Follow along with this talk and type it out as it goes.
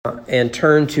and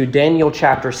turn to Daniel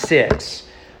chapter 6.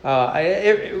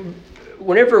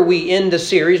 Whenever we end a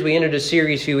series, we ended a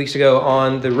series a few weeks ago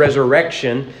on the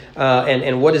resurrection,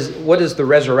 and what does the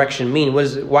resurrection mean?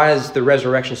 Why is the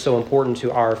resurrection so important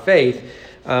to our faith?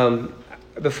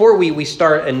 Before we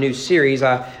start a new series,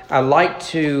 I like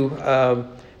to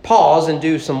pause and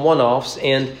do some one-offs,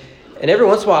 and every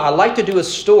once in a while I like to do a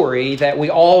story that we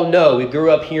all know, we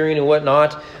grew up hearing and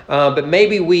whatnot, but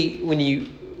maybe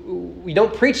we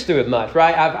don't preach through it much,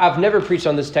 right? I've never preached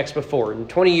on this text before. In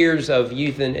 20 years of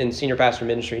youth and senior pastor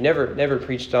ministry, never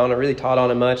preached on it, really taught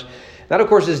on it much. That, of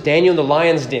course, is Daniel in the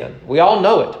lion's den. We all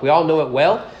know it. We all know it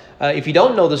well. If you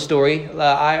don't know the story,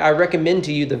 I recommend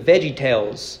to you the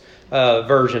VeggieTales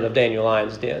version of Daniel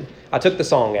Lion's Den. I took the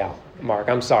song out, Mark.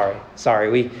 I'm sorry.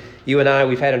 You and I,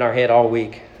 we've had it in our head all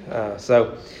week.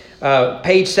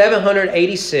 Page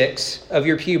 786 of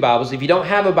your pew Bibles. If you don't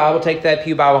have a Bible, take that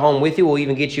pew Bible home with you. We'll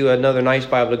even get you another nice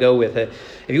Bible to go with it.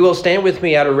 If you will, stand with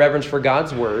me out of reverence for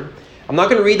God's Word. I'm not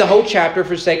going to read the whole chapter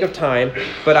for sake of time,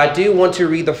 but I do want to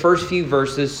read the first few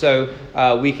verses so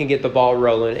we can get the ball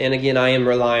rolling. And again, I am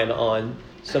relying on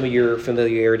some of your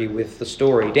familiarity with the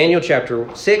story. Daniel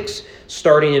chapter 6,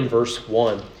 starting in verse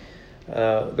 1.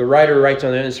 The writer writes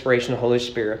on the inspiration of the Holy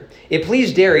Spirit. It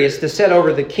pleased Darius to set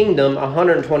over the kingdom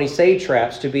 120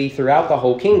 satraps to be throughout the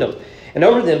whole kingdom, and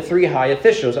over them 3 high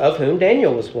officials, of whom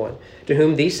Daniel was one, to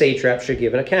whom these satraps should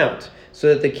give an account, so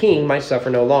that the king might suffer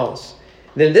no loss.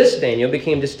 Then this Daniel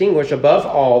became distinguished above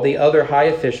all the other high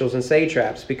officials and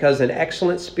satraps, because an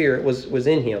excellent spirit was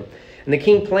in him. And the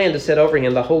king planned to set over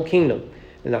him the whole kingdom.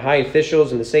 And the high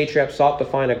officials and the satraps sought to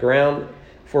find a ground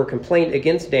for complaint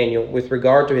against Daniel with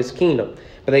regard to his kingdom.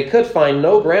 But they could find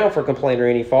no ground for complaint or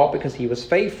any fault, because he was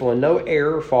faithful and no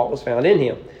error or fault was found in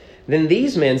him. Then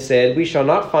these men said, "We shall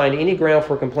not find any ground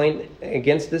for complaint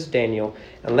against this Daniel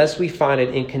unless we find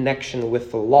it in connection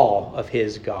with the law of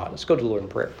his God." Let's go to the Lord in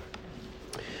prayer.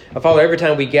 Father, every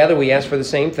time we gather, we ask for the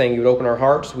same thing. You would open our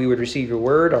hearts, we would receive your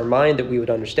word, our mind that we would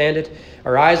understand it,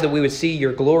 our eyes that we would see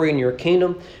your glory and your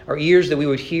kingdom, our ears that we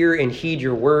would hear and heed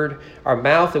your word, our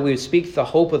mouth that we would speak the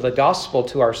hope of the gospel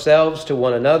to ourselves, to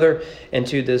one another, and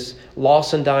to this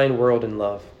lost and dying world in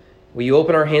love. Will you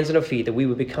open our hands and our feet that we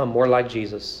would become more like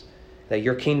Jesus, that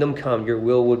your kingdom come, your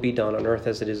will would be done on earth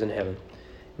as it is in heaven.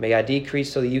 May I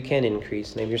decrease so that you can increase.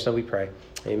 In the name of your Son we pray.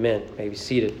 Amen. May be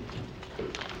seated.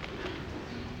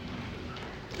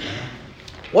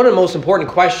 One of the most important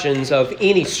questions of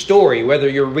any story, whether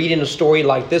you're reading a story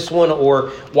like this one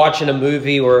or watching a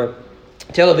movie or a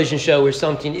television show or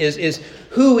something, is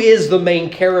who is the main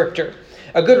character?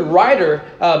 A good writer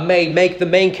may make the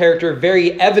main character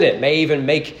very evident, may even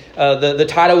make the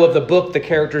title of the book the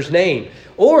character's name.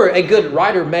 Or a good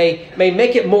writer may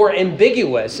make it more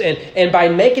ambiguous. And by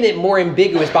making it more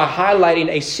ambiguous, by highlighting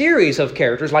a series of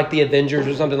characters like the Avengers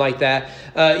or something like that,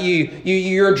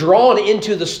 you're drawn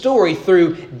into the story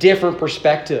through different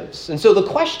perspectives. And so the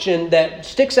question that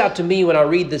sticks out to me when I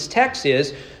read this text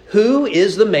is, who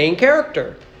is the main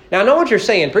character? Now, I know what you're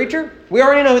saying, preacher. We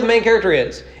already know who the main character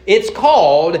is. It's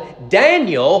called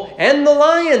Daniel and the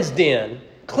lion's den.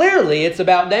 Clearly, it's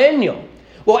about Daniel.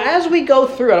 Well, as we go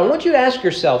through it, I want you to ask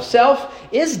yourself,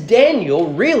 is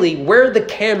Daniel really where the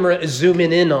camera is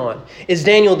zooming in on? Is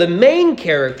Daniel the main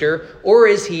character, or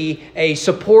is he a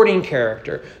supporting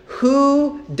character?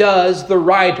 Who does the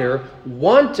writer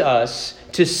want us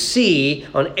to see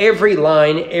on every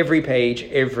line, every page,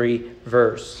 every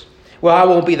verse? Well, I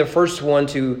won't be the first one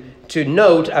to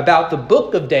note about the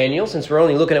book of Daniel. Since we're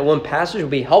only looking at one passage, it would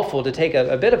be helpful to take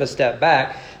a bit of a step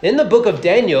back. In the book of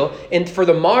Daniel, and for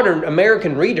the modern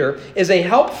American reader, is a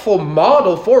helpful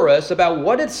model for us about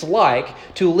what it's like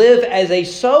to live as a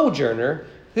sojourner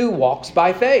who walks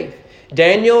by faith.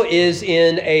 Daniel is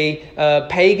in a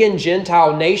pagan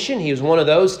Gentile nation. He was one of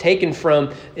those taken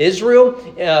from Israel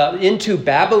into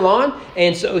Babylon.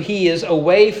 And so he is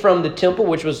away from the temple,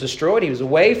 which was destroyed. He was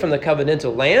away from the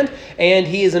covenantal land. And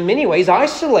he is in many ways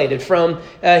isolated from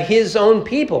his own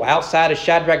people. Outside of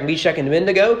Shadrach, Meshach, and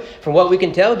Abednego, from what we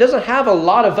can tell, doesn't have a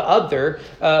lot of other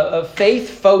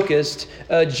faith-focused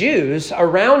Jews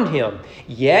around him.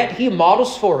 Yet he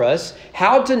models for us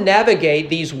how to navigate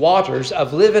these waters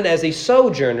of living as a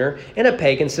sojourner in a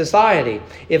pagan society.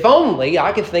 If only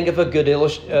I could think of a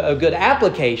good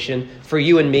application for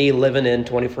you and me living in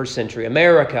 21st century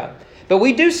America. But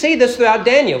we do see this throughout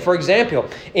Daniel. For example,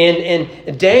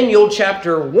 in Daniel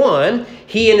chapter 1,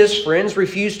 he and his friends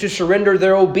refused to surrender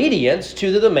their obedience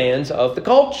to the demands of the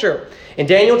culture. In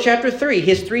Daniel chapter 3,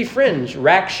 his 3 friends,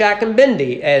 Rakshak and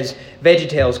Bendi, as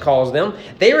VeggieTales calls them,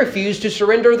 they refused to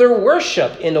surrender their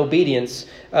worship in obedience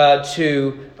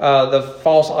to the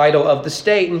false idol of the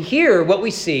state. And here what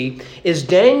we see is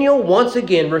Daniel once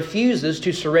again refuses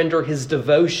to surrender his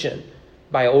devotion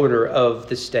by order of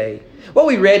the state. What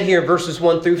we read here in verses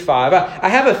 1 through 5, I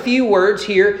have a few words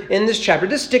here in this chapter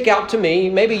that stick out to me.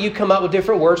 Maybe you come up with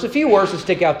different words. A few words that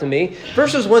stick out to me.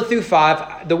 Verses 1 through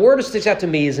 5, the word that sticks out to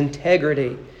me is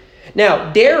integrity.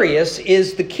 Now, Darius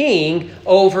is the king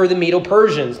over the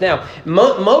Medo-Persians. Now,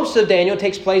 most of Daniel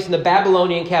takes place in the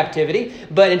Babylonian captivity,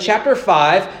 but in chapter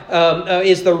 5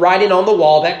 is the writing on the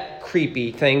wall, that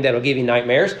creepy thing that'll give you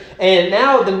nightmares. And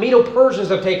now the Medo-Persians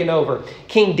have taken over.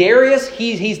 King Darius,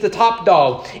 he's the top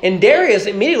dog. And Darius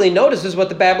immediately notices what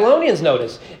the Babylonians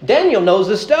notice. Daniel knows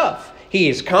this stuff. He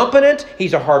is competent.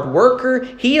 He's a hard worker.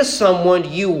 He is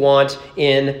someone you want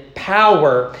in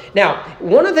power. Now,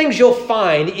 one of the things you'll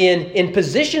find in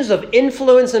positions of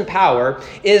influence and power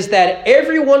is that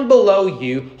everyone below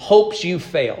you hopes you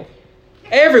fail.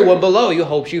 Everyone below you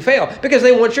hopes you fail because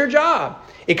they want your job.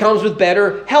 It comes with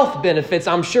better health benefits.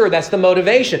 I'm sure that's the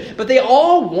motivation. But they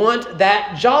all want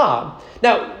that job.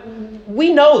 Now,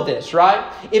 we know this, right?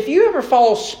 If you ever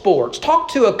follow sports, talk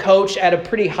to a coach at a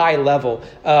pretty high level,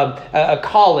 a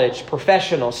college,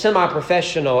 professional,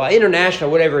 semi-professional,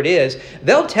 international, whatever it is,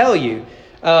 they'll tell you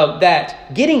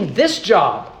that getting this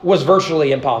job was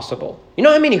virtually impossible. You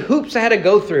know how many hoops I had to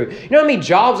go through? You know how many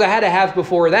jobs I had to have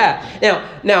before that?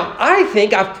 Now I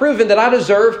think I've proven that I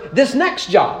deserve this next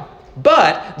job.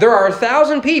 But there are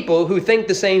 1,000 people who think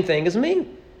the same thing as me,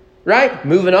 right?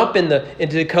 Moving up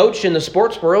into coach in the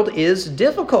sports world is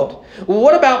difficult. Well,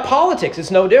 what about politics?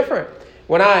 It's no different.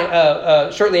 When I,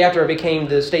 shortly after I became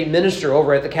the state minister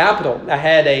over at the Capitol, I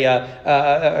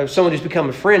had someone who's become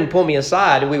a friend pull me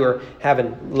aside, and we were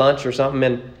having lunch or something,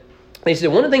 and they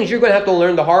said, one of the things you're going to have to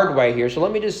learn the hard way here, so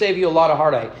let me just save you a lot of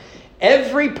heartache.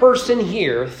 Every person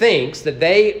here thinks that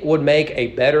they would make a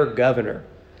better governor.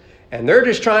 And they're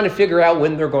just trying to figure out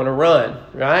when they're going to run,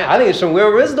 right? I think there's some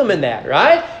real wisdom in that,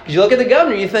 right? Because you look at the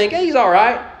governor, you think, hey, he's all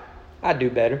right. I'd do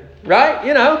better, right?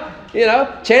 You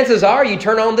know, chances are you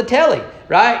turn on the telly,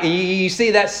 right? You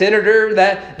see that senator,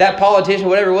 that politician,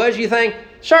 whatever it was, you think,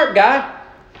 sharp guy.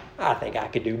 I think I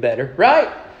could do better, right?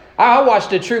 I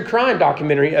watched a true crime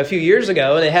documentary a few years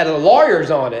ago, and they had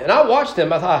lawyers on it. And I watched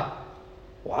them. I thought,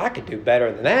 well, I could do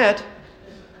better than that.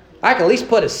 I can at least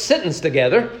put a sentence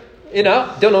together. You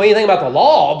know, don't know anything about the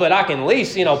law, but I can at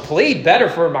least, plead better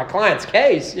for my client's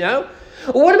case, Well,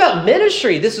 what about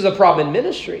ministry? This is a problem in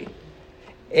ministry.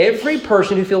 Every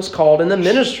person who feels called in the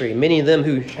ministry, many of them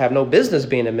who have no business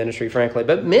being in ministry, frankly,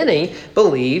 but many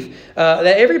believe that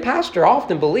every pastor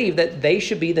often believe that they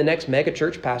should be the next mega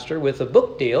church pastor with a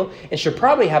book deal and should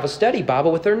probably have a study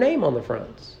Bible with their name on the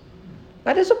front.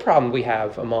 That is a problem we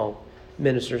have among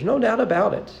ministers, no doubt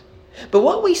about it. But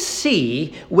what we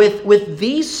see with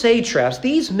these satraps,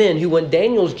 these men who want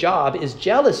Daniel's job, is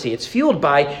jealousy. It's fueled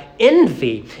by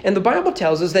envy. And the Bible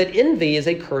tells us that envy is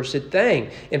a cursed thing.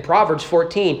 In Proverbs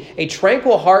 14, a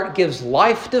tranquil heart gives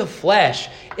life to the flesh.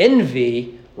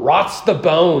 Envy rots the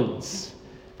bones.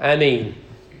 I mean,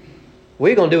 what are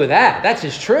you going to do with that? That's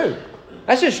just true.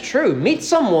 That's just true. Meet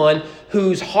someone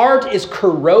whose heart is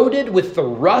corroded with the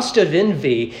rust of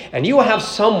envy, and you will have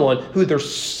someone who their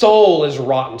soul is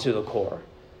rotten to the core.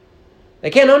 They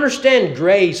can't understand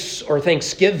grace or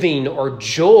thanksgiving or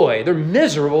joy. They're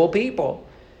miserable people.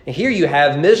 And here you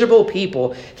have miserable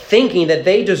people thinking that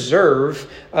they deserve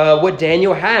what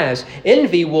Daniel has.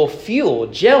 Envy will fuel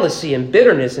jealousy and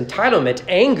bitterness, entitlement,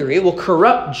 anger. It will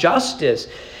corrupt justice.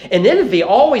 And envy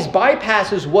always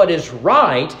bypasses what is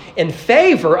right in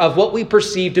favor of what we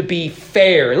perceive to be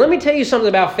fair. And let me tell you something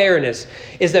about fairness,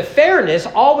 is that fairness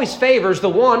always favors the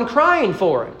one crying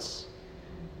for it.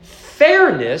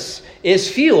 Fairness is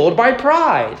fueled by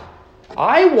pride.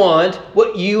 I want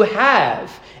what you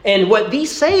have. And what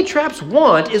these satraps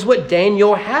want is what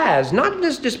Daniel has. Not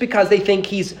just because they think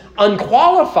he's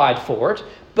unqualified for it,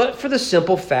 but for the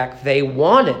simple fact they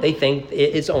want it. They think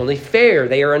it's only fair.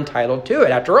 They are entitled to it.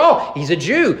 After all, he's a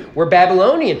Jew. We're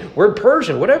Babylonian. We're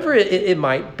Persian. Whatever it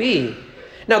might be.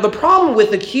 Now, the problem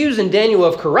with accusing Daniel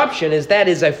of corruption is that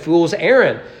is a fool's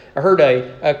errand. I heard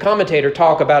a commentator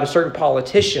talk about a certain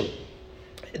politician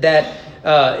that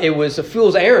it was a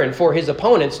fool's errand for his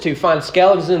opponents to find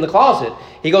skeletons in the closet.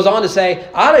 He goes on to say,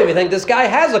 I don't even think this guy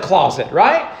has a closet,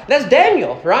 right? That's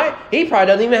Daniel, right? He probably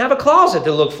doesn't even have a closet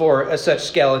to look for such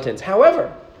skeletons.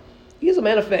 However, he is a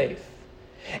man of faith.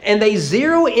 And they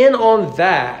zero in on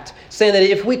that, saying that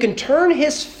if we can turn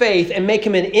his faith and make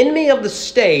him an enemy of the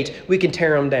state, we can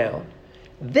tear him down.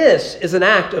 This is an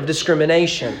act of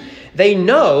discrimination. They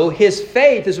know his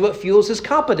faith is what fuels his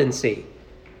competency.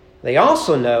 They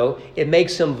also know it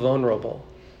makes him vulnerable.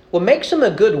 What makes him a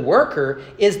good worker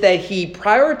is that he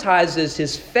prioritizes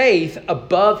his faith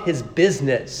above his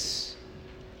business.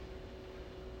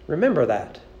 Remember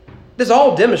that. This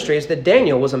all demonstrates that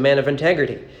Daniel was a man of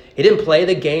integrity. He didn't play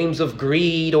the games of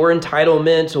greed or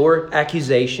entitlement or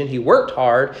accusation. He worked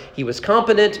hard. He was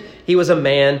competent. He was a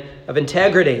man of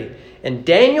integrity. And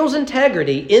Daniel's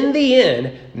integrity, in the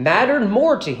end, mattered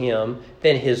more to him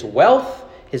than his wealth,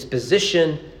 his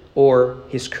position, or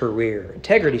his career.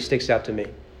 Integrity sticks out to me.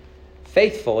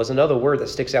 Faithful is another word that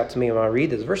sticks out to me when I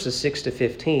read this. Verses 6 to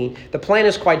 15. The plan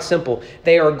is quite simple.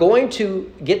 They are going to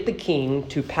get the king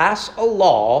to pass a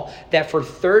law that for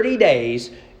 30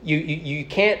 days you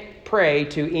can't pray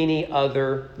to any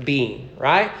other being,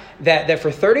 right? That for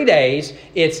 30 days,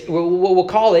 we'll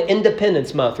call it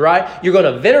Independence Month, right? You're going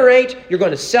to venerate, you're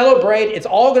going to celebrate. It's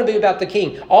all going to be about the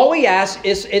king. All we ask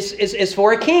is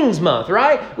for a king's month,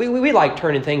 right? We like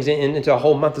turning things into a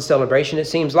whole month of celebration, it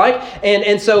seems like.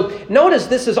 And so notice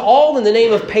this is all in the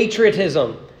name of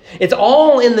patriotism. It's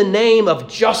all in the name of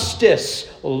justice,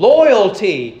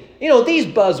 loyalty. You know, these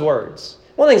buzzwords.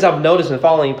 One of the things I've noticed in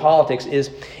following politics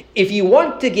is if you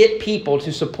want to get people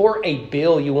to support a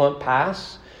bill you want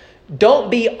passed, don't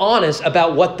be honest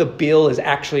about what the bill is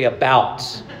actually about.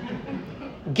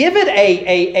 Give it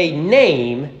a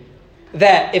name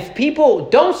that if people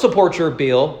don't support your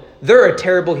bill, they're a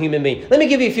terrible human being. Let me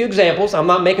give you a few examples. I'm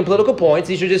not making political points.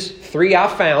 These are just three I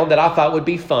found that I thought would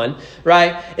be fun,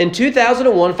 right? In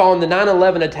 2001, following the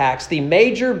 9/11 attacks, the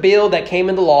major bill that came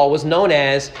into law was known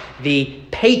as the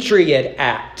Patriot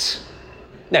Act.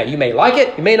 Now, you may like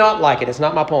it, you may not like it. It's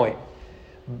not my point.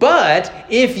 But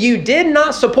if you did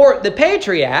not support the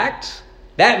Patriot Act,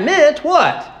 that meant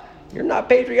what? You're not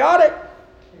patriotic.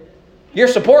 You're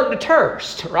supporting the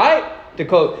terrorist, right? To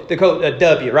quote a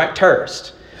W, right?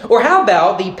 Terrorist. Or how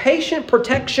about the Patient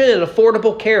Protection and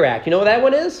Affordable Care Act? You know what that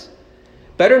one is?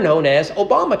 Better known as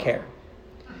Obamacare.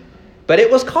 But it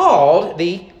was called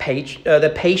the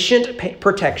Patient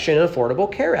Protection and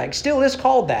Affordable Care Act. Still is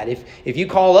called that. If you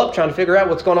call up trying to figure out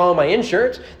what's going on with my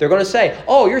insurance, they're going to say,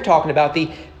 oh, you're talking about the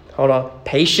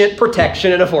Patient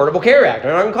Protection and Affordable Care Act.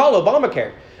 They're not going to call it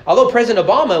Obamacare. Although President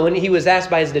Obama, when he was asked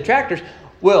by his detractors,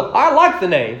 well, I like the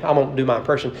name. I won't do my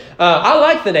impression. I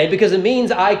like the name because it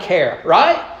means I care,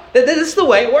 right? This is the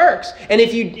way it works. And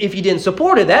if you didn't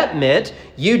support it, that meant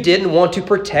you didn't want to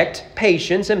protect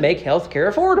patients and make health care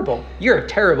affordable. You're a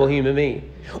terrible human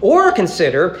being. Or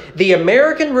consider the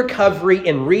American Recovery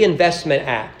and Reinvestment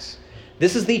Act.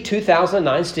 This is the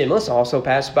 2009 stimulus, also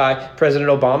passed by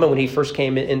President Obama when he first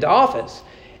came into office.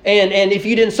 And if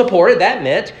you didn't support it, that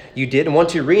meant you didn't want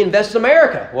to reinvest in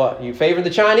America. What, you favor the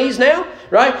Chinese now,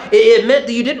 right? It meant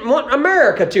that you didn't want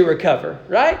America to recover,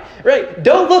 right? Right?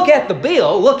 Don't look at the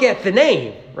bill, look at the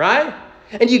name, right?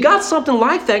 And you got something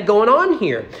like that going on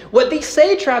here. What these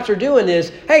satraps are doing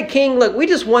is, hey, king, look, we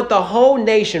just want the whole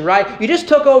nation, right? You just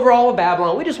took over all of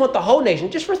Babylon. We just want the whole nation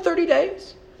just for 30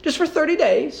 days. Just for 30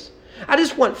 days. I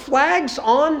just want flags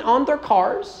on their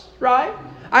cars, right?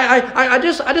 I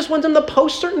just want them to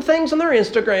post certain things on their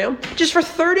Instagram just for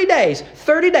 30 days.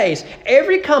 30 days.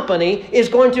 Every company is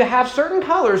going to have certain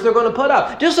colors they're going to put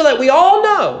up just so that we all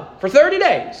know for 30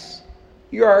 days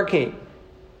you're our king.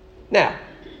 Now,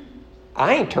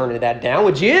 I ain't turning that down,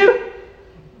 would you?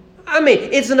 I mean,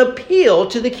 it's an appeal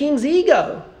to the king's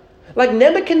ego. Like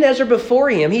Nebuchadnezzar before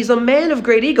him, he's a man of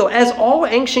great ego, as all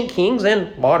ancient kings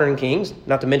and modern kings,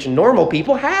 not to mention normal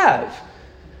people, have.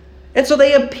 And so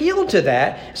they appeal to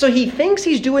that. So he thinks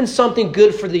he's doing something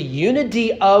good for the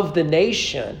unity of the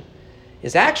nation.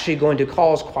 Is actually going to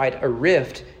cause quite a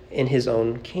rift in his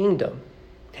own kingdom.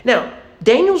 Now,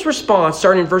 Daniel's response,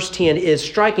 starting in verse 10, is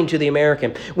striking to the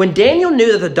American. When Daniel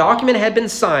knew that the document had been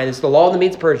signed, it's the law of the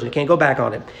Medes-Persians, you can't go back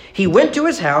on it. He went to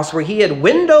his house where he had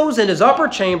windows in his upper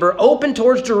chamber open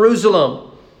towards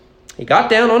Jerusalem. He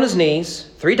got down on his knees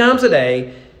 3 times a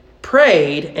day,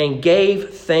 prayed, and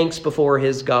gave thanks before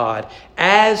his God,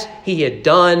 as he had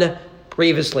done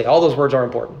previously. All those words are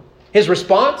important. His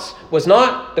response was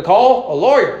not to call a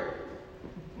lawyer.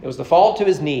 It was to fall to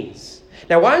his knees.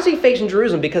 Now, why is he facing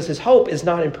Jerusalem? Because his hope is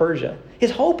not in Persia.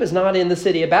 His hope is not in the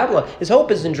city of Babylon. His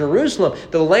hope is in Jerusalem,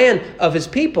 the land of his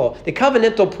people, the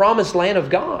covenantal promised land of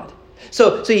God.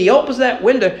 So he opens that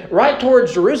window right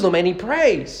towards Jerusalem and he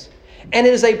prays. And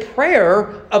it is a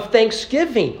prayer of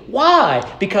thanksgiving. Why?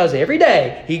 Because every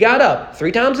day he got up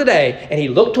 3 times a day and he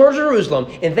looked towards Jerusalem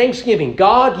in thanksgiving.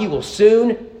 God, you will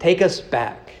soon take us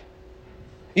back.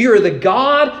 You are the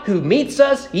God who meets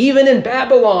us even in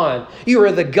Babylon. You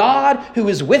are the God who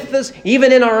is with us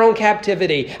even in our own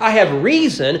captivity. I have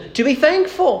reason to be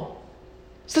thankful.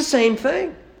 It's the same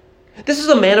thing. This is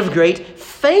a man of great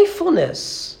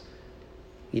faithfulness.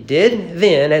 He did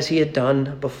then as he had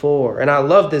done before. And I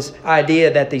love this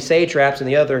idea that the satraps and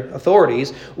the other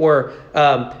authorities were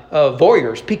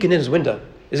voyeurs peeking in his window.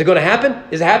 Is it going to happen?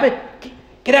 Is it happening?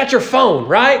 Get out your phone,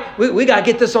 right? We got to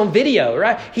get this on video,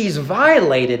 right? He's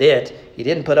violated it. He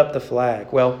didn't put up the flag.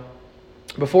 Well,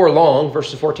 before long,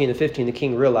 verses 14 to 15, the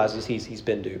king realizes he's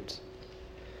been duped.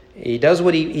 He does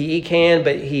what he can,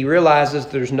 but he realizes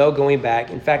there's no going back.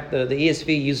 In fact, the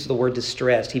ESV uses the word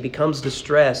distressed. He becomes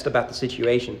distressed about the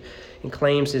situation and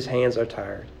claims his hands are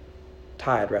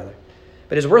tied.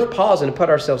 But it's worth pausing to put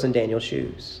ourselves in Daniel's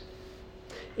shoes.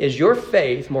 Is your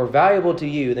faith more valuable to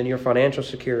you than your financial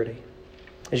security?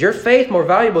 Is your faith more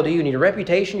valuable to you than your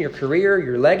reputation, your career,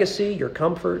 your legacy, your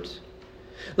comforts?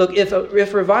 Look,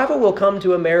 if revival will come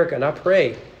to America, and I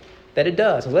pray that it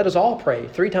does, and let us all pray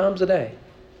 3 times a day,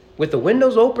 with the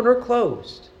windows open or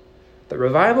closed, the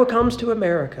revival comes to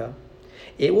America,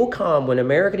 it will come when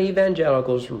American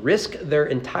evangelicals risk their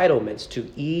entitlements to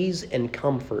ease and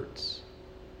comforts.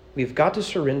 We've got to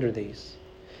surrender these.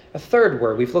 A third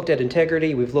word, we've looked at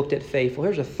integrity, we've looked at faith. Well,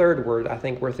 here's a third word I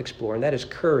think worth exploring. That is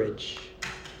courage.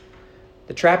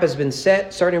 The trap has been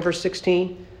set, starting in verse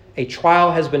 16. A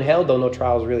trial has been held, though no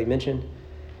trial is really mentioned.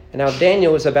 And now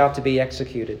Daniel is about to be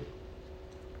executed.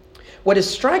 What is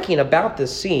striking about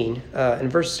this scene, starting in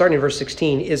verse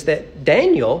 16, is that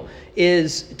Daniel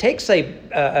takes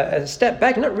a step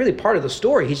back, not really part of the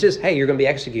story. He's just, hey, you're going to be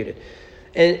executed.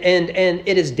 And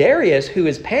it is Darius who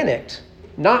is panicked,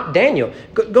 not Daniel.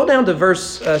 Go down to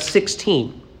verse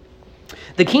 16.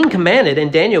 The king commanded, and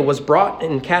Daniel was brought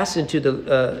and cast into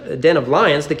the den of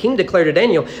lions. The king declared to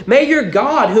Daniel, "May your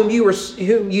God, whom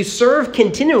you serve,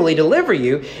 continually deliver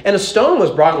you." And a stone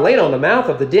was brought and laid on the mouth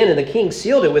of the den, and the king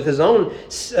sealed it with his own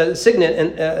signet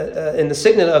and the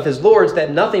signet of his lords,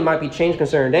 that nothing might be changed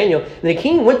concerning Daniel. And the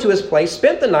king went to his place,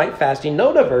 spent the night fasting.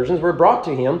 No diversions were brought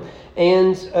to him,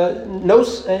 and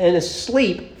his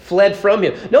sleep fled from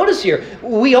him. Notice here,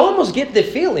 we almost get the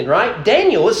feeling, right?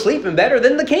 Daniel was sleeping better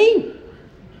than the king.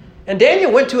 And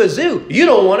Daniel went to a zoo you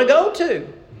don't want to go to.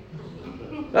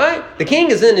 Right? The king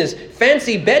is in his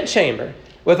fancy bedchamber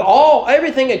with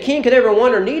everything a king could ever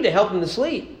want or need to help him to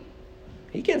sleep.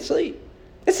 He can't sleep.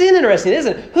 It's interesting,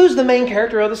 isn't it? Who's the main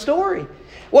character of the story?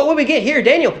 What we get here,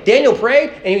 Daniel prayed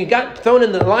and he got thrown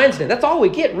in the lion's den. That's all we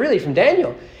get really from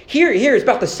Daniel. Here it's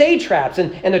about the satraps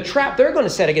and the trap they're going to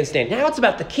set against Daniel. Now it's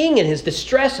about the king and his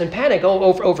distress and panic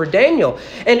over Daniel.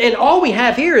 And all we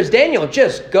have here is Daniel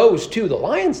just goes to the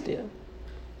lion's den.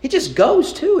 He just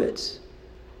goes to it.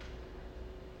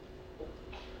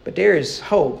 But there is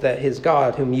hope that his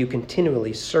God, whom you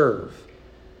continually serve,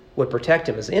 would protect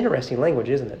him. It's interesting language,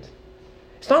 isn't it?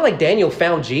 It's not like Daniel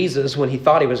found Jesus when he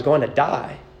thought he was going to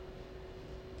die.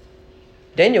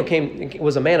 Daniel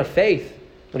was a man of faith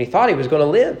when he thought he was going to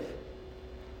live.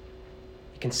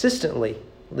 He consistently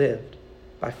lived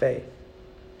by faith.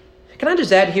 Can I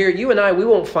just add here, you and I, we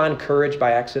won't find courage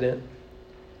by accident.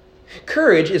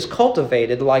 Courage is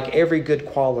cultivated like every good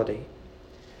quality.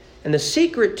 And the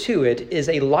secret to it is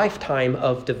a lifetime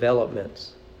of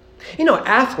development. You know,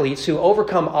 athletes who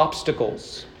overcome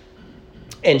obstacles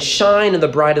and shine in the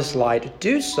brightest light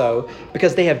do so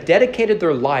because they have dedicated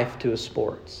their life to a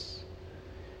sport.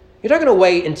 You're not going to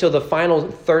wait until the final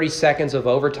 30 seconds of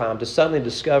overtime to suddenly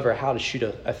discover how to shoot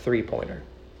a three-pointer.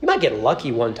 You might get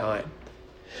lucky one time.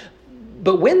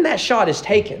 But when that shot is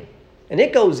taken and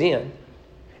it goes in,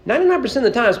 99% of the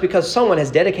time it's because someone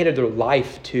has dedicated their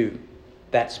life to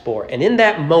that sport. And in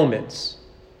that moment,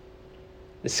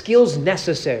 the skills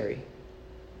necessary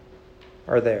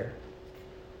are there.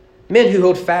 Men who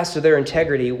hold fast to their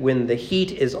integrity when the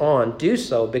heat is on do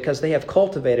so because they have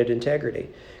cultivated integrity.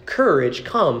 Courage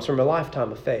comes from a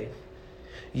lifetime of faith.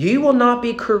 You will not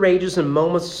be courageous in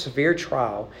moments of severe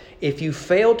trial if you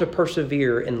fail to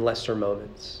persevere in lesser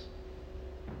moments.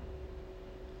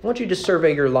 I want you to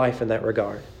survey your life in that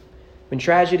regard. When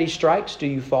tragedy strikes, do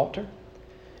you falter?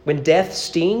 When death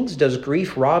stings, does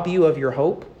grief rob you of your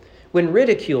hope? When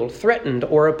ridiculed, threatened,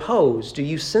 or opposed, do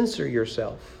you censor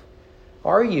yourself?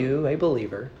 Are you a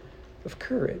believer of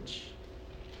courage?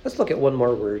 Let's look at one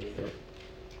more word here.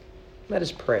 That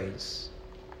is praise.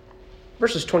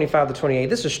 Verses 25 to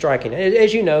 28, this is striking.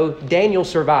 As you know, Daniel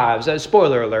survives.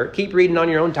 Spoiler alert, keep reading on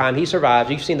your own time. He survives.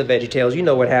 You've seen the VeggieTales. You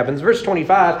know what happens. Verse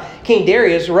 25, King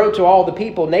Darius wrote to all the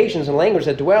people, nations, and languages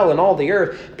that dwell in all the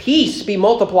earth, peace be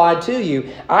multiplied to you.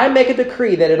 I make a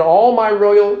decree that in all my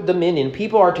royal dominion,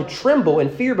 people are to tremble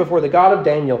and fear before the God of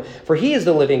Daniel, for he is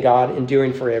the living God,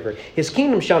 enduring forever. His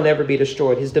kingdom shall never be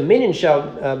destroyed. His dominion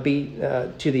shall be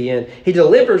to the end. He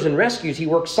delivers and rescues. He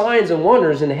works signs and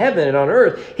wonders in heaven and on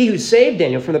earth. He who saves saved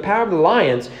Daniel from the power of the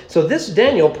lions. So this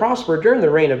Daniel prospered during the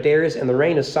reign of Darius and the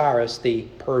reign of Cyrus the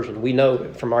Persian. We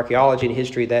know from archaeology and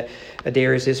history that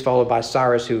Darius is followed by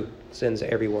Cyrus, who sends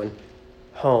everyone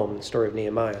home, the story of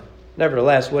Nehemiah.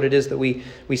 Nevertheless, what it is that we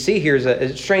see here is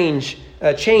a strange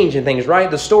change in things,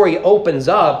 right? The story opens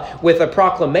up with a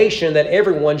proclamation that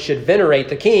everyone should venerate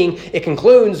the king. It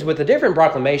concludes with a different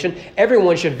proclamation.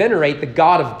 Everyone should venerate the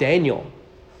God of Daniel.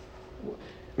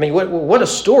 I mean, what a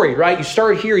story, right? You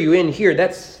start here, you end here.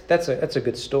 That's a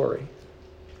good story.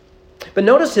 But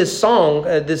notice his song,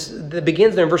 that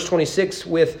begins there in verse 26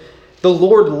 with, "The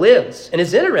Lord lives." And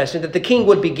it's interesting that the king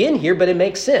would begin here, but it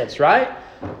makes sense, right?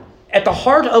 At the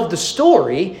heart of the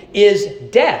story is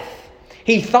death.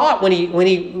 He thought when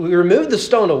he removed the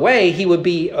stone away, he would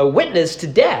be a witness to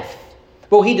death.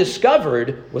 But what he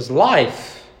discovered was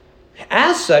life.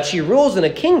 As such, he rules in a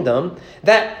kingdom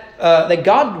that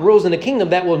God rules in a kingdom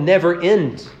that will never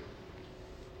end.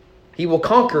 He will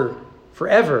conquer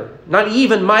forever. Not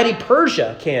even mighty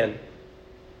Persia can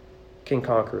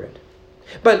conquer it.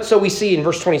 But so we see in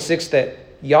verse 26 that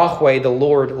Yahweh the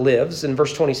Lord lives. In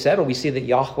verse 27, we see that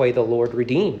Yahweh the Lord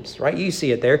redeems, right? You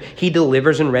see it there. He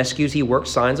delivers and rescues. He works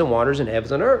signs and wonders in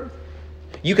heavens and earth.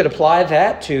 You could apply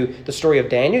that to the story of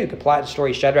Daniel. You could apply it to the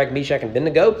story of Shadrach, Meshach, and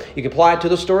Abednego. You could apply it to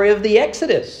the story of the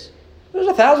Exodus. There's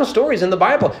 1,000 stories in the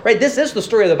Bible, right? This is the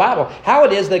story of the Bible. How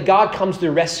it is that God comes to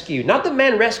rescue. Not that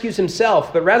man rescues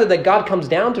himself, but rather that God comes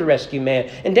down to rescue man.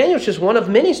 And Daniel's just one of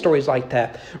many stories like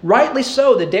that. Rightly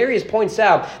so, that Darius points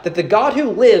out that the God who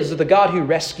lives is the God who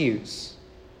rescues.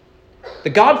 The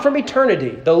God from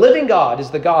eternity, the living God,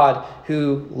 is the God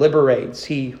who liberates.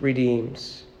 He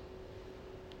redeems.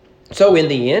 So in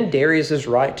the end, Darius is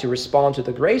right to respond to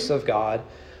the grace of God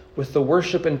with the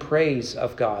worship and praise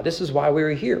of God. This is why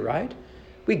we're here, right?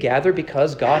 We gather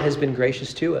because God has been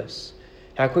gracious to us.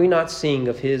 How can we not sing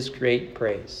of his great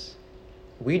praise?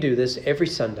 We do this every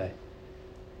Sunday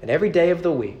and every day of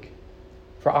the week,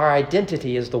 for our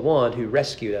identity is the one who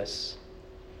rescued us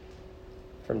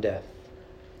from death.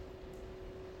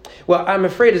 Well, I'm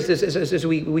afraid as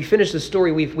we finish the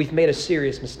story, we've made a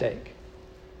serious mistake.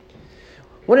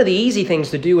 One of the easy things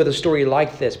to do with a story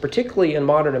like this, particularly in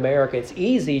modern America, it's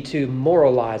easy to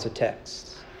moralize a text.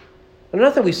 And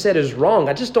nothing we've said is wrong.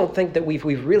 I just don't think that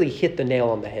we've really hit the nail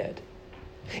on the head.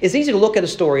 It's easy to look at a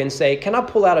story and say, can I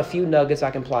pull out a few nuggets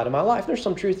I can apply to my life? There's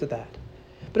some truth to that.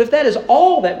 But if that is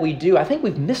all that we do, I think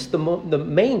we've missed the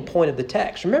main point of the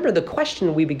text. Remember, the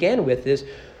question we began with is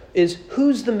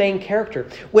who's the main character?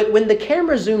 When the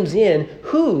camera zooms in,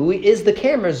 who is the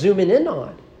camera zooming in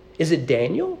on? Is it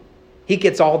Daniel? He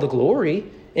gets all the glory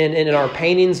in our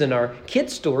paintings and our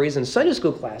kids' stories and Sunday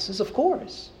school classes, of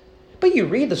course. But you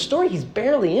read the story, he's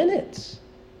barely in it.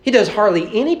 He does hardly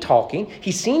any talking.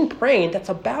 He's seen praying. That's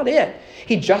about it.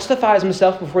 He justifies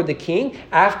himself before the king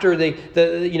after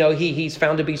he's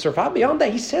found to be survived. Beyond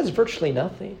that, he says virtually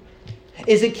nothing.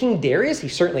 Is it King Darius? He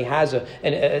certainly has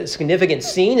a significant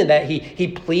scene in that he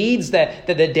pleads that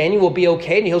Daniel will be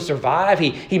okay and he'll survive.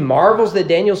 He marvels that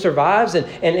Daniel survives and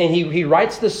he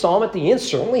writes the psalm at the end.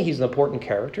 Certainly he's an important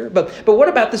character. But what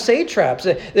about the satraps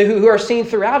who are seen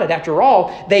throughout it? After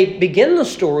all, they begin the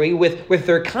story with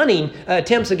their cunning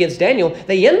attempts against Daniel.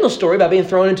 They end the story by being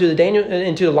thrown into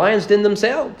the lion's den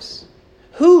themselves.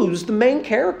 Who's the main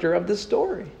character of this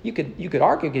story? You could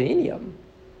argue any of them.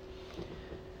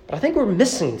 But I think we're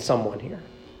missing someone here.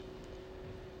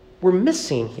 We're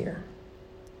missing here.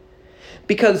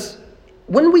 Because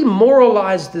when we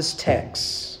moralize this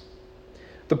text,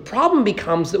 the problem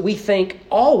becomes that we think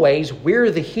always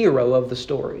we're the hero of the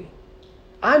story.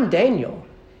 I'm Daniel.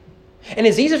 And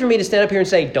it's easy for me to stand up here and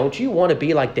say, don't you want to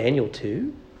be like Daniel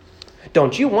too?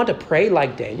 Don't you want to pray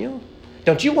like Daniel?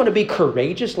 Don't you want to be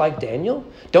courageous like Daniel?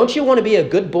 Don't you want to be a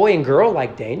good boy and girl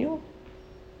like Daniel?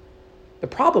 The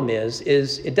problem is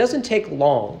it doesn't take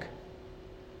long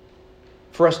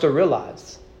for us to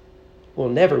realize we'll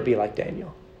never be like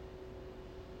Daniel.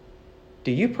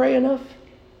 Do you pray enough?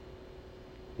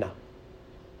 No.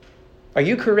 Are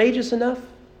you courageous enough?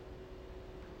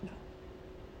 No.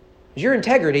 Is your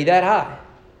integrity that high?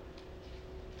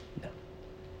 No.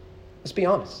 Let's be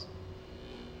honest.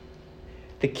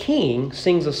 The king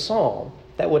sings a psalm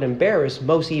that would embarrass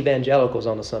most evangelicals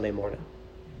on a Sunday morning.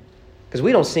 Because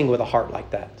we don't sing with a heart like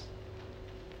that.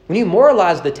 When you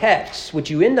moralize the text, what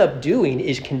you end up doing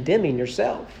is condemning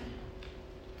yourself.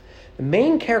 The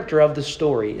main character of the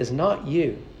story is not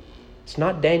you. It's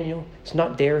not Daniel. It's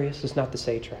not Darius. It's not the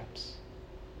satraps.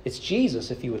 It's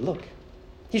Jesus, if you would look.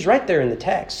 He's right there in the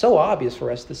text, so obvious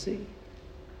for us to see.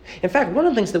 In fact, one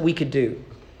of the things that we could do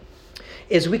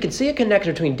is we could see a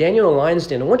connection between Daniel and the lion's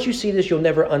den. And once you see this, you'll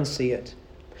never unsee it.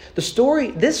 This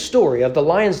story of the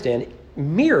lion's den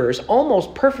mirrors,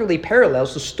 almost perfectly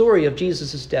parallels the story of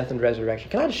Jesus' death and resurrection.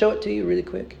 Can I just show it to you really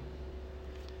quick?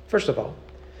 First of all,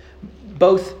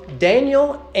 both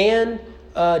Daniel and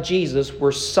Jesus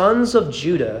were sons of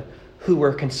Judah who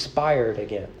were conspired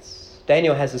against.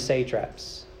 Daniel has the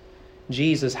satraps.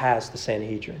 Jesus has the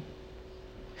Sanhedrin.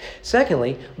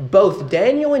 Secondly, both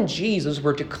Daniel and Jesus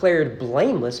were declared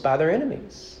blameless by their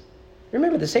enemies.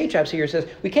 Remember, the satraps here says,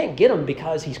 we can't get him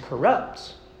because he's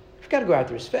corrupt. We've got to go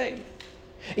after his faith.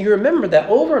 And you remember that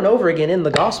over and over again in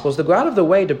the Gospels, they go out of the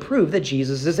way to prove that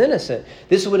Jesus is innocent.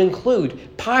 This would include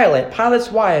Pilate, Pilate's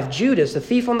wife, Judas, the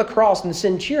thief on the cross, and the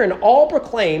centurion all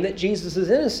proclaim that Jesus is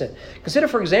innocent. Consider,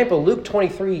 for example, Luke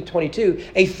 23:22.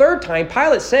 A third time,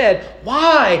 Pilate said,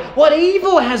 "Why? What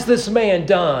evil has this man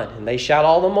done?" And they shout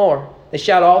all the more. They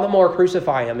shout all the more,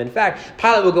 "Crucify him." In fact,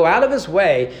 Pilate will go out of his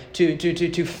way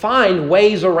to find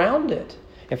ways around it.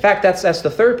 In fact, that's the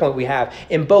third point we have.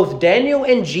 In both Daniel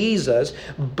and Jesus,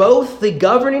 both the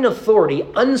governing authority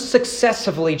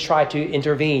unsuccessfully try to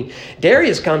intervene.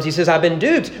 Darius comes, he says, "I've been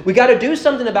duped. We got to do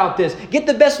something about this. Get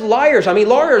the best lawyers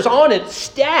on it,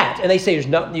 stat." And they say, "There's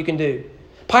nothing you can do."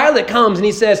 Pilate comes and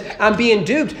he says, "I'm being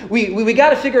duped. We got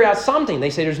to figure out something." They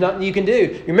say, "There's nothing you can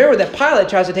do." Remember that Pilate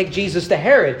tries to take Jesus to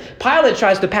Herod. Pilate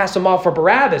tries to pass him off for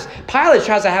Barabbas. Pilate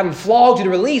tries to have him flogged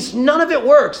and released. None of it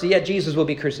works, yet Jesus will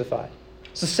be crucified.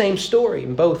 It's the same story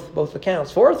in both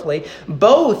accounts. Fourthly,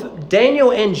 both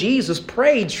Daniel and Jesus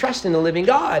prayed, trusting the living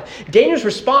God. Daniel's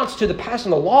response to the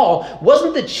passing of the law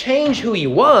wasn't to change who he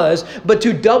was, but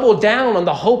to double down on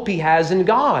the hope he has in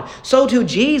God. So too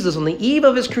Jesus, on the eve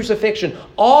of his crucifixion,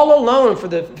 all alone for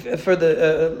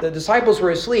the disciples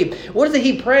were asleep. What did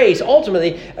he pray?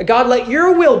 Ultimately, "God, let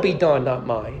your will be done, not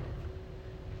mine."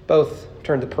 Both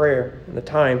turned to prayer in the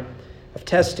time of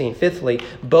testing. Fifthly,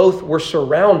 both were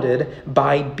surrounded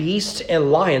by beasts and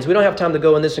lions. We don't have time to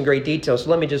go in this in great detail, so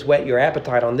let me just whet your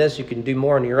appetite on this. You can do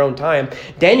more in your own time.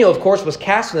 Daniel, of course, was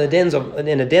cast in a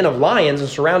den of lions and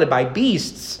surrounded by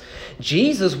beasts.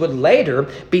 Jesus would later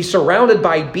be surrounded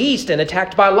by beasts and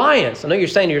attacked by lions. I know you're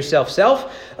saying to yourself,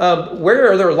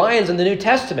 where are there lions in the New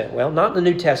Testament? Well, not in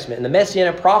the New Testament. In the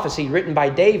Messianic prophecy written by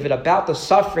David about the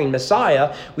suffering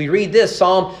Messiah, we read this,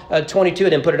 Psalm 22, I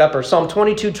didn't put it up, or Psalm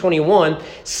 22:21,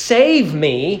 "Save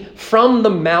me from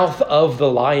the mouth of the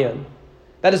lion."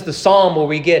 That is the psalm where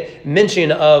we get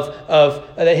mention of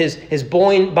his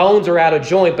bones are out of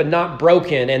joint but not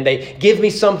broken, and they give me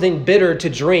something bitter to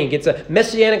drink. It's a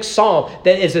messianic psalm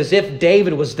that is as if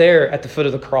David was there at the foot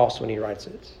of the cross when he writes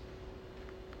it.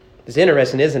 It's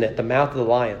interesting, isn't it? The mouth of the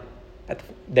lion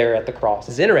there at the cross.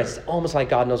 It's interesting. It's almost like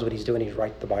God knows what he's doing. He's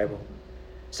writing the Bible.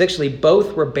 Sixthly,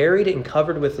 both were buried and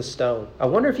covered with a stone. I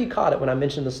wonder if you caught it when I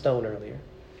mentioned the stone earlier.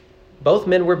 Both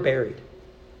men were buried,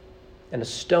 and a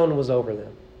stone was over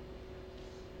them.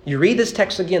 You read this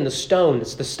text again, the stone,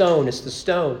 it's the stone, it's the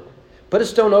stone. Put a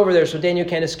stone over there so Daniel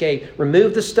can't escape.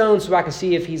 Remove the stone so I can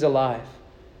see if he's alive.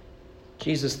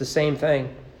 Jesus, the same thing.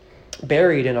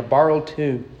 Buried in a borrowed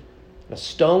tomb. A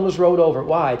stone was rolled over it.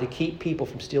 Why? To keep people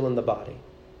from stealing the body.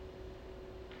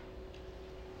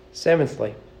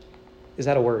 Seventhly, is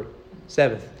that a word?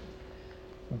 Seventh,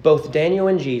 both Daniel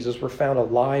and Jesus were found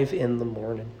alive in the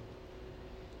morning.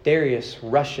 Darius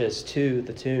rushes to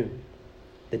the tomb,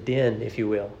 the den, if you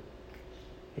will.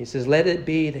 He says, "Let it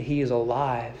be that he is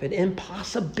alive." An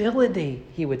impossibility,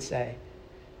 he would say.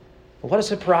 What a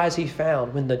surprise he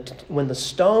found. When the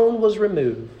stone was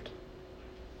removed,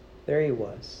 there he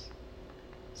was.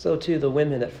 So too the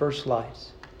women at first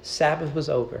light. The Sabbath was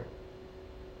over.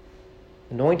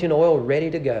 Anointing oil ready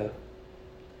to go.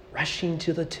 Rushing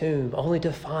to the tomb only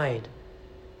to find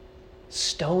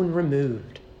stone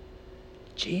removed.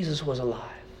 Jesus was alive.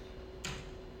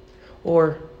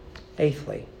 Or,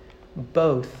 eighthly,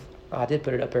 I did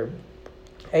put it up here.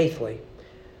 Eighthly,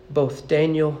 both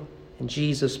Daniel and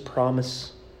Jesus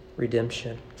promise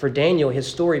redemption. For Daniel, his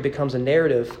story becomes a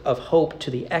narrative of hope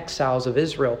to the exiles of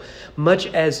Israel. Much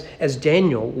as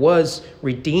Daniel was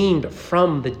redeemed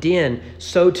from the den,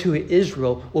 so too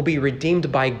Israel will be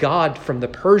redeemed by God from the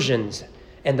Persians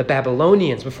and the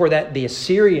Babylonians. Before that, the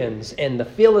Assyrians and the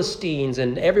Philistines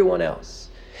and everyone else.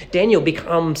 Daniel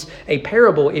becomes a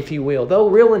parable, if you will. Though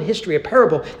real in history, a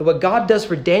parable that what God does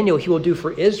for Daniel, he will do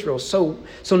for Israel. So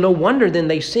no wonder then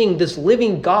they sing, this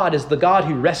living God is the God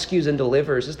who rescues and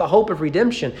delivers. It's the hope of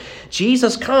redemption.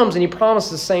 Jesus comes and he promises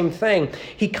the same thing.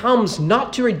 He comes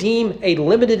not to redeem a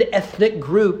limited ethnic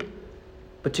group,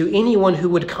 but to anyone who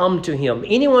would come to him,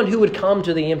 anyone who would come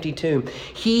to the empty tomb.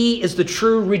 He is the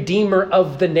true redeemer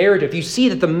of the narrative. You see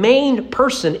that the main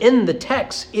person in the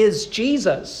text is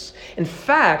Jesus. In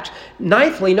fact,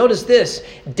 ninthly, notice this.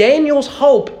 Daniel's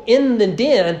hope in the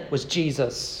den was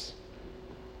Jesus.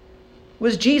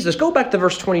 Was Jesus. Go back to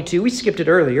verse 22. We skipped it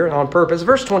earlier on purpose.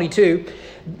 Verse 22,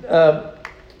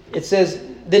 it says,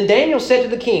 then Daniel said to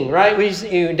the king, right?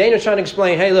 Daniel's trying to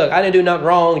explain, hey, look, I didn't do nothing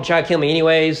wrong. You try to kill me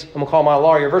anyways. I'm going to call my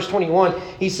lawyer. Verse 21,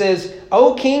 he says,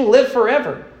 O king, live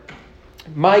forever.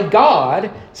 My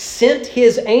God sent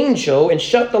his angel and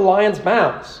shut the lions'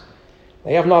 mouths.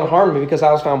 They have not harmed me because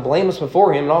I was found blameless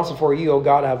before him, and also for you, O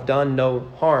God, I have done no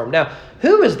harm. Now,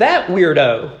 who is that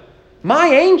weirdo? My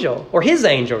angel, or his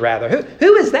angel rather.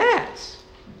 Who is that?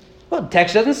 Well, the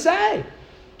text doesn't say.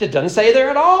 It doesn't say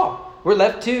there at all. We're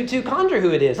left to conjure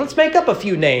who it is. Let's make up a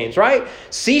few names, right?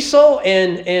 Cecil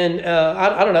and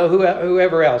I don't know,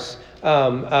 whoever else.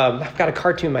 I've got a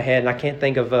cartoon in my head and I can't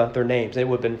think of their names. It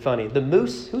would have been funny. The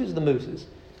moose? Who's the mooses?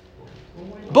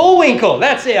 Bullwinkle.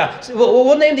 That's it.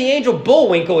 We'll name the angel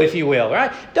Bullwinkle, if you will,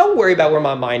 right? Don't worry about where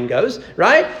my mind goes,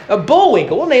 right? A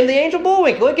Bullwinkle. We'll name the angel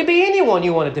Bullwinkle. It could be anyone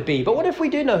you want it to be. But what if we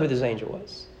do know who this angel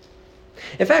was?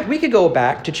 In fact, we could go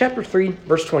back to chapter 3,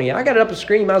 verse 28. I got it up on the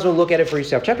screen. You might as well look at it for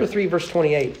yourself. Chapter 3, verse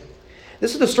 28.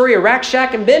 This is the story of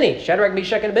Shadrach, and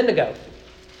Meshach, and Abednego.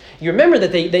 You remember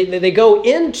that they go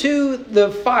into the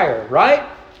fire, right?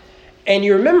 And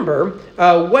you remember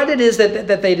what it is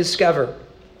that they discover.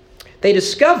 They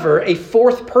discover a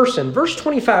fourth person. Verse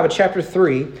 25 of chapter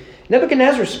 3,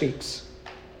 Nebuchadnezzar speaks.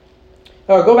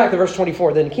 Go back to verse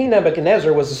 24. Then King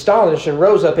Nebuchadnezzar was astonished and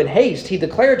rose up in haste. He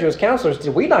declared to his counselors,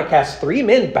 did we not cast 3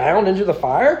 men bound into the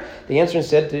fire? The answer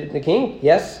said to the king,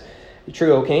 yes,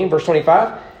 true, O king. Verse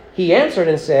 25. He answered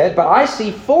and said, but I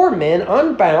see 4 men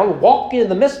unbound walking in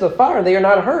the midst of the fire, and they are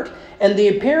not hurt. And the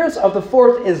appearance of the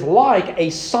fourth is like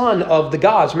a son of the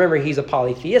gods. Remember, he's a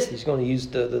polytheist. He's going to use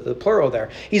the plural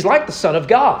there. He's like the son of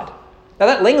God. Now,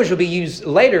 that language will be used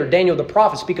later. Daniel the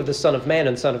prophet speak of the Son of Man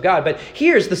and Son of God. But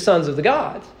here's the sons of the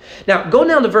gods. Now, go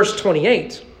down to verse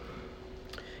 28.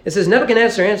 It says,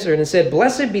 Nebuchadnezzar answered and said,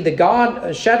 blessed be the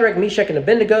God, Shadrach, Meshach, and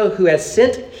Abednego, who has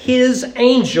sent his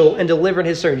angel and delivered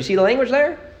his servant. You see the language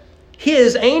there?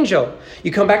 His angel.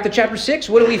 You come back to chapter 6,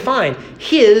 what do we find?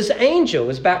 His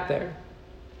angel is back there.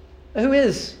 Now, who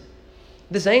is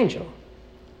this angel?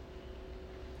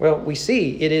 Well, we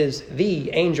see it is the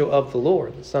angel of the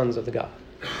Lord, the sons of the God.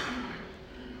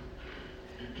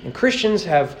 And Christians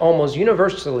have almost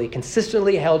universally,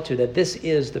 consistently held to that this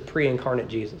is the pre-incarnate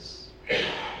Jesus.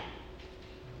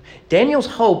 Daniel's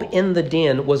hope in the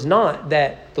den was not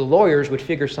that the lawyers would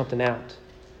figure something out.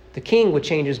 The king would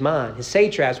change his mind. His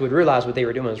satraps would realize what they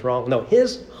were doing was wrong. No,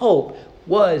 his hope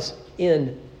was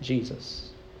in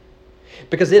Jesus.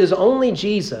 Because it is only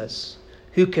Jesus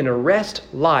who can arrest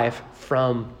life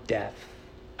from death.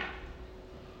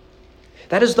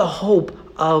 That is the hope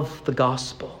of the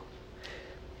gospel.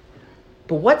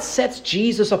 But what sets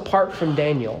Jesus apart from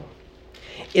Daniel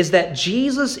is that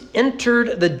Jesus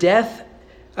entered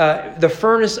the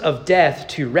furnace of death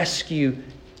to rescue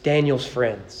Daniel's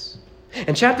friends.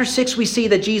 In chapter 6, we see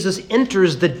that Jesus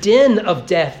enters the den of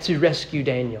death to rescue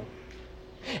Daniel.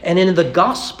 And in the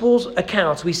gospel's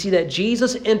accounts, we see that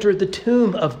Jesus entered the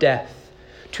tomb of death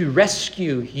to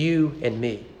rescue you and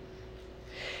me.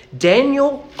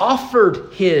 Daniel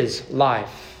offered his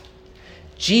life.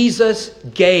 Jesus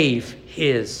gave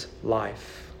his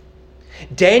life.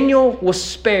 Daniel was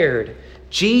spared.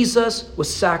 Jesus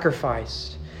was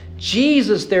sacrificed.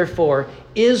 Jesus, therefore,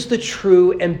 is the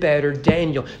true and better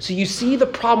Daniel. So you see the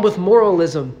problem with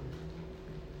moralism.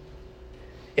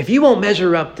 If you won't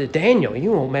measure up to Daniel,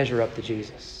 you won't measure up to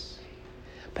Jesus.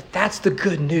 But that's the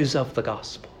good news of the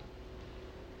gospel.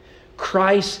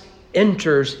 Christ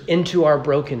enters into our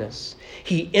brokenness.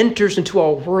 He enters into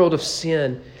our world of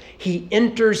sin. He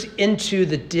enters into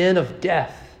the den of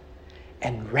death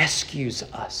and rescues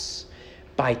us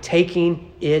by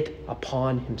taking it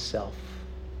upon himself.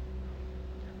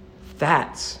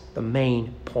 That's the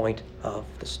main point of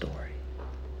the story.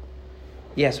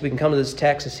 Yes, we can come to this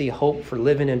text and see hope for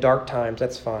living in dark times.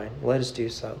 That's fine. Let us do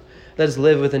so. Let us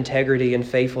live with integrity and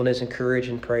faithfulness and courage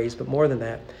and praise. But more than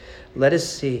that, let us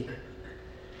see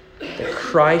that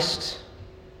Christ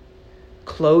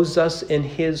clothes us in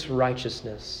his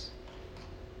righteousness.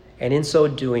 And in so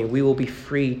doing, we will be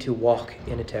free to walk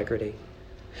in integrity.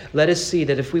 Let us see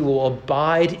that if we will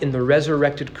abide in the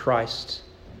resurrected Christ,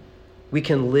 we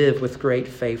can live with great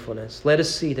faithfulness. Let us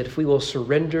see that if we will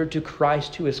surrender to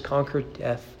Christ who has conquered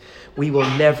death, we will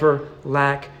never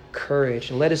lack courage.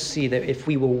 And let us see that if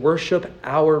we will worship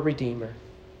our Redeemer,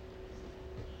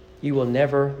 you will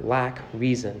never lack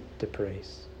reason to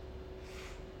praise.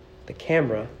 The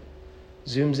camera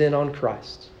zooms in on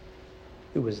Christ,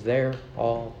 who was there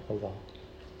all along.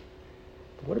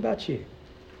 But what about you?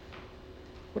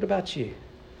 What about you?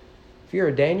 If you're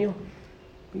a Daniel,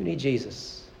 you need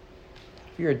Jesus.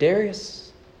 If you're a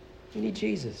Darius, you need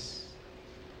Jesus.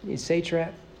 You need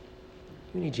Satrap,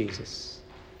 you need Jesus.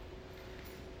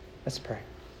 Let's pray.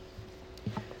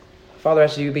 Father, I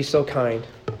ask you to be so kind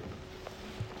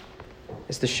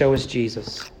as to show us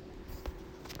Jesus.